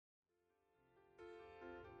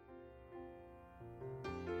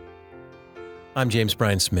I'm James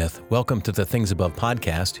Bryan Smith. Welcome to the Things Above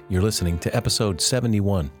podcast. You're listening to episode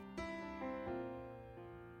 71.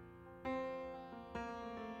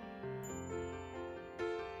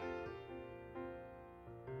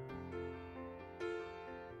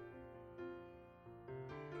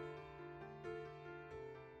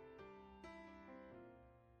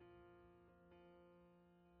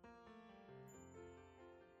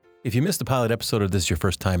 If you missed the pilot episode or this is your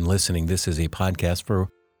first time listening, this is a podcast for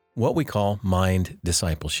what we call mind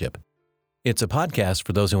discipleship. It's a podcast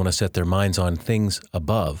for those who want to set their minds on things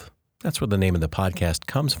above. That's where the name of the podcast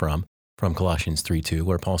comes from Colossians 3:2,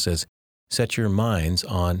 where Paul says, set your minds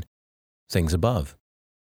on things above.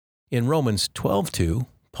 In Romans 12:2,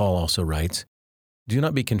 Paul also writes, do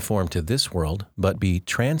not be conformed to this world, but be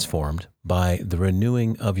transformed by the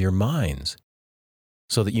renewing of your minds,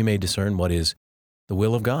 so that you may discern what is the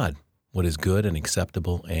will of God, what is good and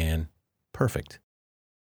acceptable and perfect.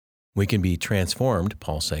 We can be transformed,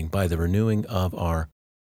 Paul's saying, by the renewing of our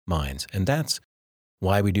minds. And that's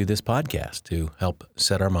why we do this podcast, to help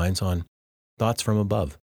set our minds on thoughts from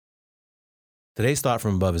above. Today's thought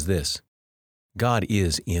from above is this: God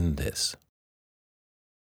is in this.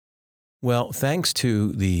 Well, thanks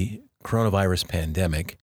to the coronavirus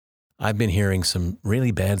pandemic, I've been hearing some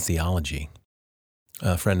really bad theology.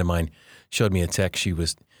 A friend of mine showed me a text she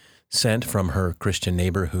was sent from her Christian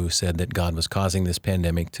neighbor who said that God was causing this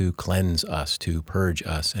pandemic to cleanse us, to purge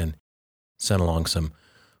us, and sent along some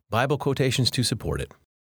Bible quotations to support it.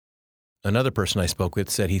 Another person I spoke with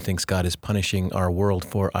said he thinks God is punishing our world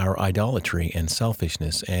for our idolatry and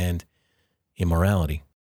selfishness and immorality.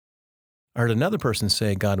 I heard another person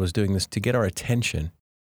say God was doing this to get our attention.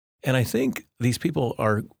 And I think these people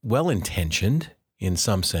are well-intentioned in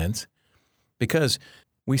some sense, because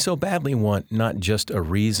we so badly want not just a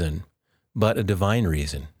reason, but a divine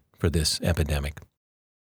reason for this epidemic.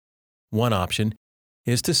 One option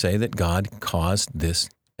is to say that God caused this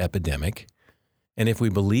epidemic, and if we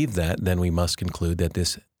believe that, then we must conclude that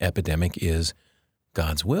this epidemic is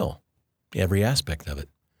God's will, every aspect of it.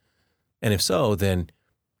 And if so, then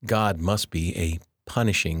God must be a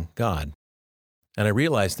punishing God. And I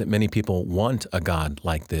realize that many people want a God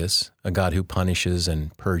like this, a God who punishes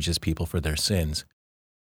and purges people for their sins.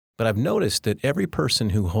 But I've noticed that every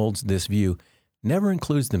person who holds this view never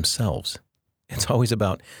includes themselves. It's always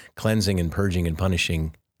about cleansing and purging and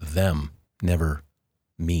punishing them, never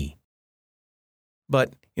me.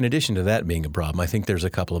 But in addition to that being a problem, I think there's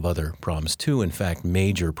a couple of other problems, two, in fact,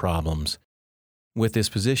 major problems with this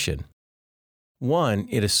position. One,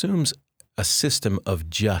 it assumes a system of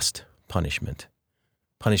just punishment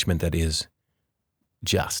that is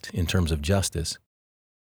just in terms of justice.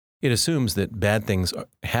 It assumes that bad things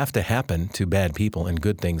have to happen to bad people and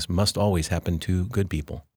good things must always happen to good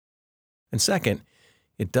people. And second,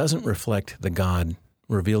 it doesn't reflect the God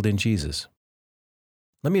revealed in Jesus.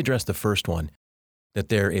 Let me address the first one, that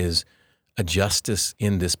there is a justice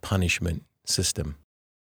in this punishment system.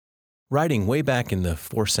 Writing way back in the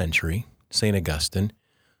 4th century, St. Augustine,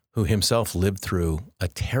 who himself lived through a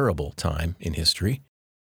terrible time in history,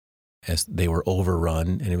 as they were overrun,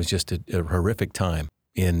 and it was just a horrific time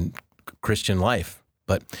in Christian life.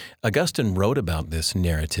 But Augustine wrote about this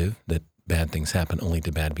narrative that bad things happen only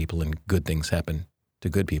to bad people and good things happen to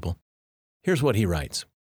good people. Here's what he writes.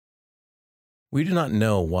 We do not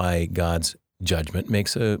know why God's judgment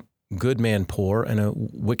makes a good man poor and a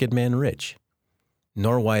wicked man rich,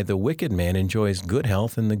 nor why the wicked man enjoys good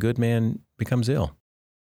health and the good man becomes ill.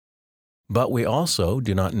 But we also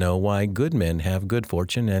do not know why good men have good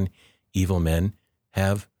fortune and evil men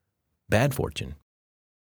have bad fortune.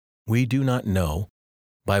 We do not know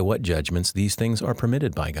by what judgments these things are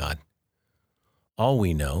permitted by God. All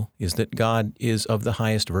we know is that God is of the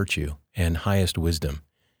highest virtue and highest wisdom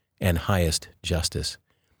and highest justice,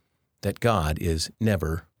 that God is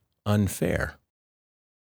never unfair.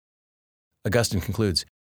 Augustine concludes,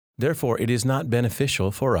 therefore, it is not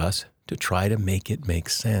beneficial for us to try to make it make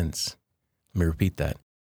sense. Let me repeat that.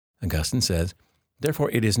 Augustine says,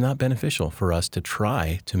 therefore, it is not beneficial for us to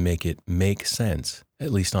try to make it make sense,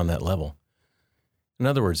 at least on that level. In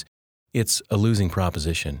other words, it's a losing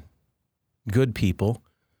proposition. Good people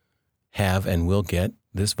have and will get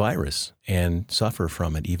this virus and suffer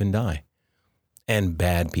from it, even die. And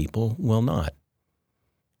bad people will not.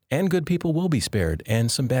 And good people will be spared,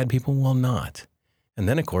 and some bad people will not. And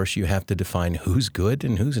then, of course, you have to define who's good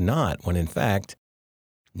and who's not, when in fact,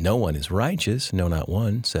 no one is righteous, no, not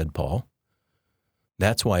one, said Paul.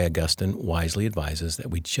 That's why Augustine wisely advises that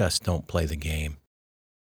we just don't play the game.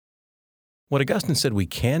 What Augustine said we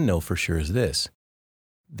can know for sure is this: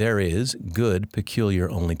 there is good peculiar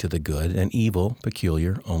only to the good and evil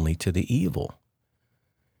peculiar only to the evil.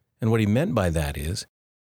 And what he meant by that is,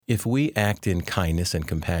 if we act in kindness and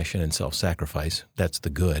compassion and self-sacrifice, that's the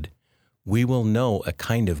good, we will know a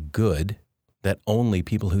kind of good that only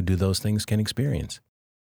people who do those things can experience.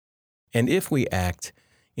 And if we act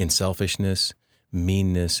in selfishness,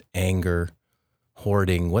 meanness, anger,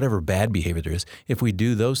 hoarding, whatever bad behavior there is, if we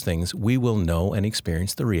do those things, we will know and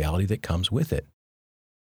experience the reality that comes with it.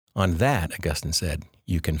 On that, Augustine said,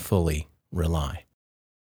 you can fully rely.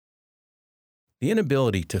 The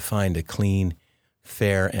inability to find a clean,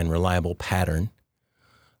 fair, and reliable pattern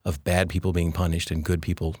of bad people being punished and good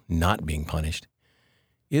people not being punished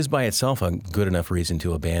is by itself a good enough reason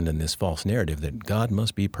to abandon this false narrative that God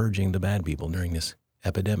must be purging the bad people during this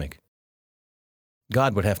epidemic.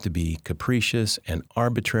 God would have to be capricious and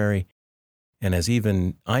arbitrary, and as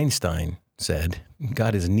even Einstein said,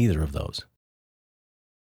 God is neither of those.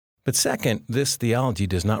 But second, this theology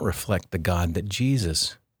does not reflect the God that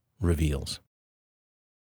Jesus reveals.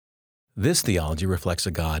 This theology reflects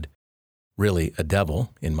a God, really a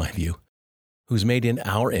devil, in my view, who's made in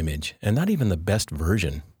our image and not even the best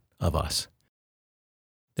version of us.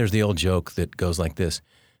 There's the old joke that goes like this: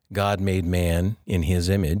 God made man in his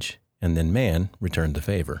image, and then man returned the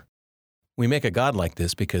favor. We make a God like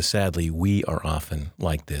this because sadly we are often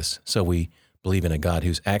like this, so we believe in a God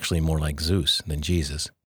who's actually more like Zeus than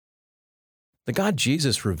Jesus. The God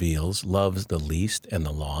Jesus reveals loves the least and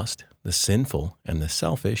the lost, the sinful and the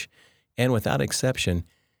selfish, and without exception,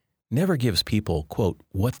 never gives people, quote,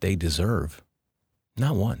 what they deserve.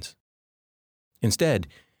 Not once. Instead,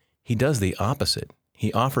 he does the opposite.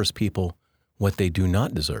 He offers people what they do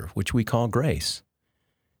not deserve, which we call grace.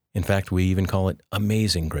 In fact, we even call it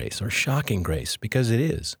amazing grace or shocking grace, because it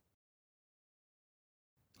is.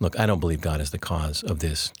 Look, I don't believe God is the cause of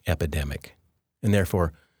this epidemic, and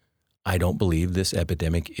therefore, I don't believe this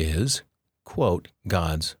epidemic is, quote,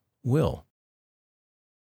 God's will.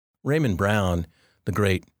 Raymond Brown, the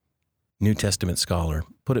great New Testament scholar,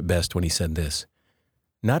 put it best when he said this: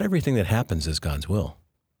 not everything that happens is God's will,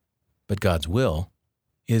 but God's will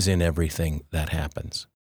is in everything that happens.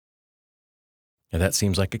 Now that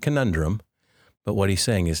seems like a conundrum, but what he's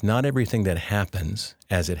saying is not everything that happens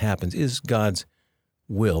as it happens is God's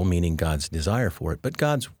will, meaning God's desire for it, but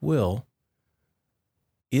God's will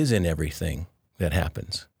is in everything that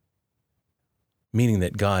happens, meaning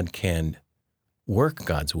that God can work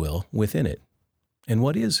God's will within it. And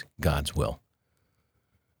what is God's will?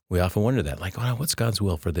 We often wonder that, like, wow, what's God's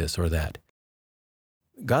will for this or that?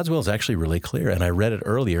 God's will is actually really clear, and I read it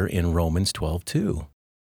earlier in Romans 12:2,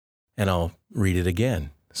 and I'll read it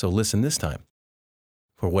again. So listen this time.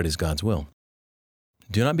 For what is God's will?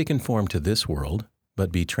 Do not be conformed to this world,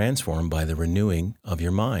 but be transformed by the renewing of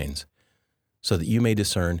your minds, so that you may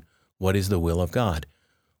discern what is the will of God,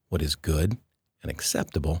 what is good and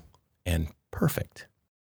acceptable and perfect.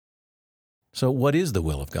 So what is the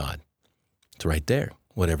will of God? It's right there.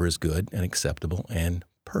 Whatever is good and acceptable and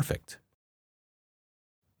perfect.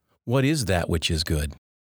 What is that which is good?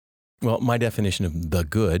 Well, my definition of the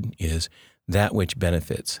good is that which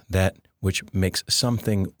benefits, that which makes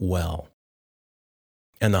something well.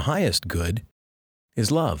 And the highest good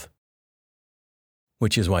is love,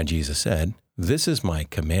 which is why Jesus said, this is my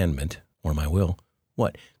commandment, or my will,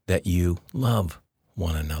 what? That you love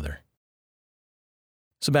one another.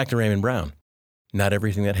 So back to Raymond Brown. Not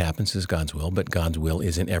everything that happens is God's will, but God's will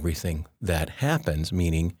is in everything that happens,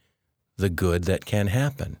 meaning the good that can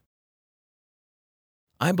happen.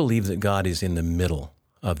 I believe that God is in the middle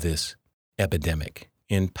of this epidemic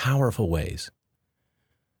in powerful ways.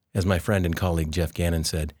 As my friend and colleague Jeff Gannon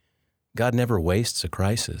said, God never wastes a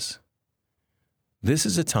crisis. This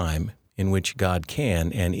is a time in which God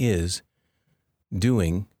can and is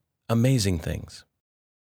doing amazing things.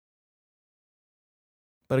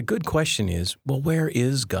 But a good question is, well, where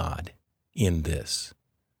is God in this?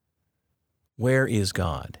 Where is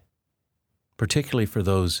God? Particularly for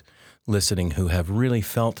those listening who have really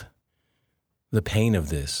felt the pain of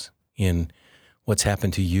this in what's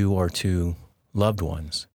happened to you or to loved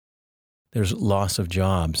ones. There's loss of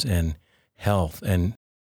jobs and health and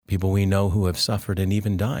people we know who have suffered and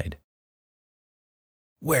even died.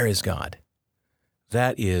 Where is God?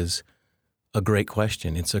 That is a great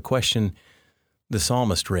question. It's a question the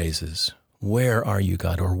psalmist raises. Where are you,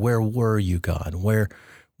 God? Or where were you, God? Where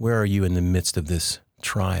are you in the midst of this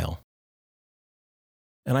trial?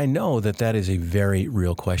 And I know that that is a very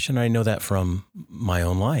real question. I know that from my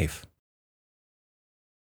own life.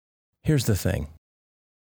 Here's the thing.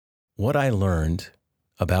 What I learned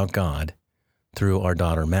about God through our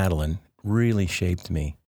daughter Madeline really shaped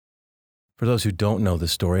me. For those who don't know the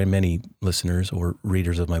story, and many listeners or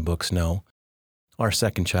readers of my books know, Our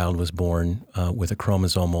second child was born with a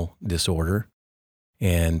chromosomal disorder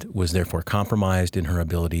and was therefore compromised in her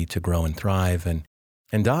ability to grow and thrive,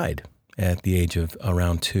 and died at the age of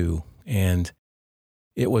around 2. And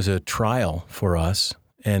it was a trial for us,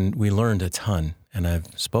 and we learned a ton. And I've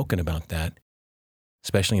spoken about that,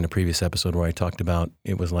 especially in a previous episode where I talked about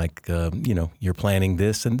it was like, you're planning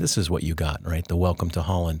this and this is what you got, right? The Welcome to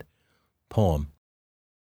Holland poem.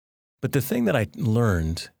 But the thing that I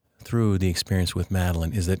learned through the experience with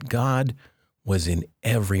Madeline is that God was in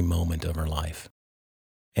every moment of her life,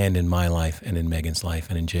 and in my life, and in Megan's life,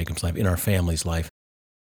 and in Jacob's life, in our family's life.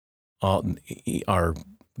 All our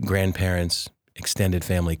grandparents, extended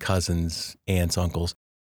family, cousins, aunts, uncles,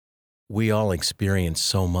 we all experienced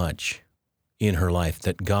so much in her life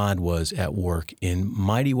that God was at work in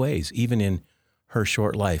mighty ways, even in her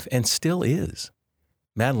short life, and still is.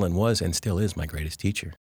 Madeline was and still is my greatest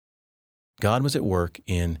teacher. God was at work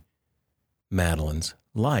in Madeline's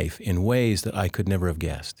life in ways that I could never have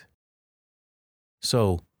guessed.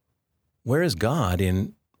 So, where is God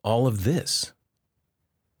in all of this?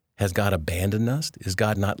 Has God abandoned us? Is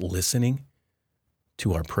God not listening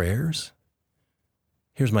to our prayers?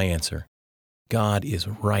 Here's my answer. God is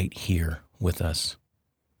right here with us,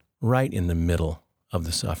 right in the middle of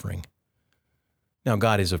the suffering. Now,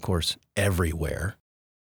 God is, of course, everywhere,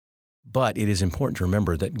 but it is important to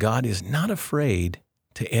remember that God is not afraid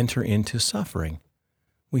to enter into suffering.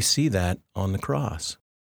 We see that on the cross.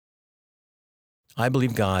 I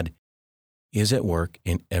believe God is at work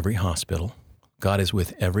in every hospital. God is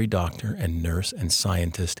with every doctor and nurse and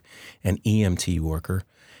scientist and EMT worker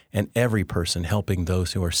and every person helping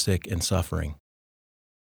those who are sick and suffering.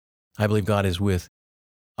 I believe God is with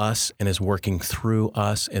us and is working through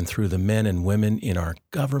us and through the men and women in our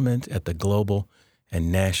government at the global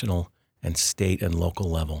and national and state and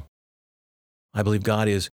local level. I believe God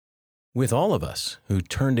is with all of us who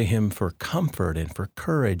turn to Him for comfort and for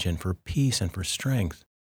courage and for peace and for strength.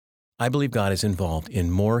 I believe God is involved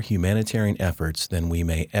in more humanitarian efforts than we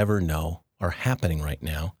may ever know are happening right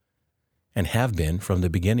now and have been from the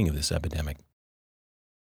beginning of this epidemic.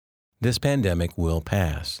 This pandemic will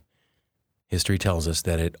pass. History tells us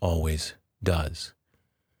that it always does.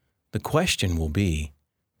 The question will be,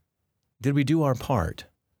 did we do our part?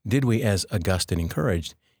 Did we, as Augustine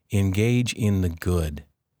encouraged, engage in the good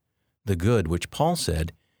which Paul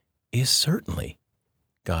said is certainly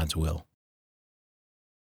God's will?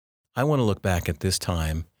 I want to look back at this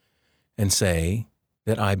time and say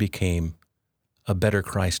that I became a better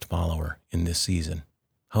Christ follower in this season,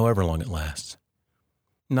 however long it lasts.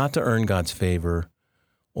 Not to earn God's favor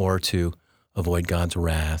or to avoid God's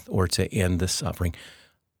wrath or to end the suffering.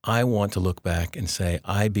 I want to look back and say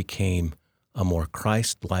I became a more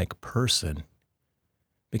Christ-like person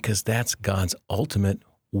because that's God's ultimate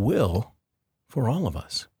will for all of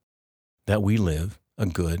us, that we live a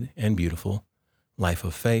good and beautiful life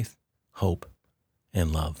of faith, hope,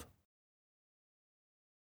 and love.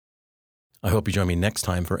 I hope you join me next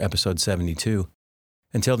time for episode 72.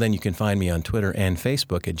 Until then, you can find me on Twitter and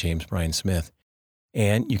Facebook at James Bryan Smith,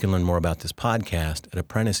 and you can learn more about this podcast at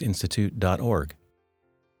apprenticeinstitute.org.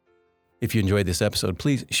 If you enjoyed this episode,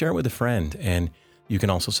 please share it with a friend, and you can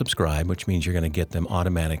also subscribe, which means you're going to get them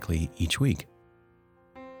automatically each week.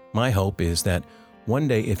 My hope is that one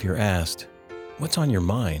day if you're asked, what's on your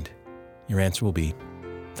mind? Your answer will be,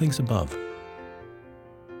 things above.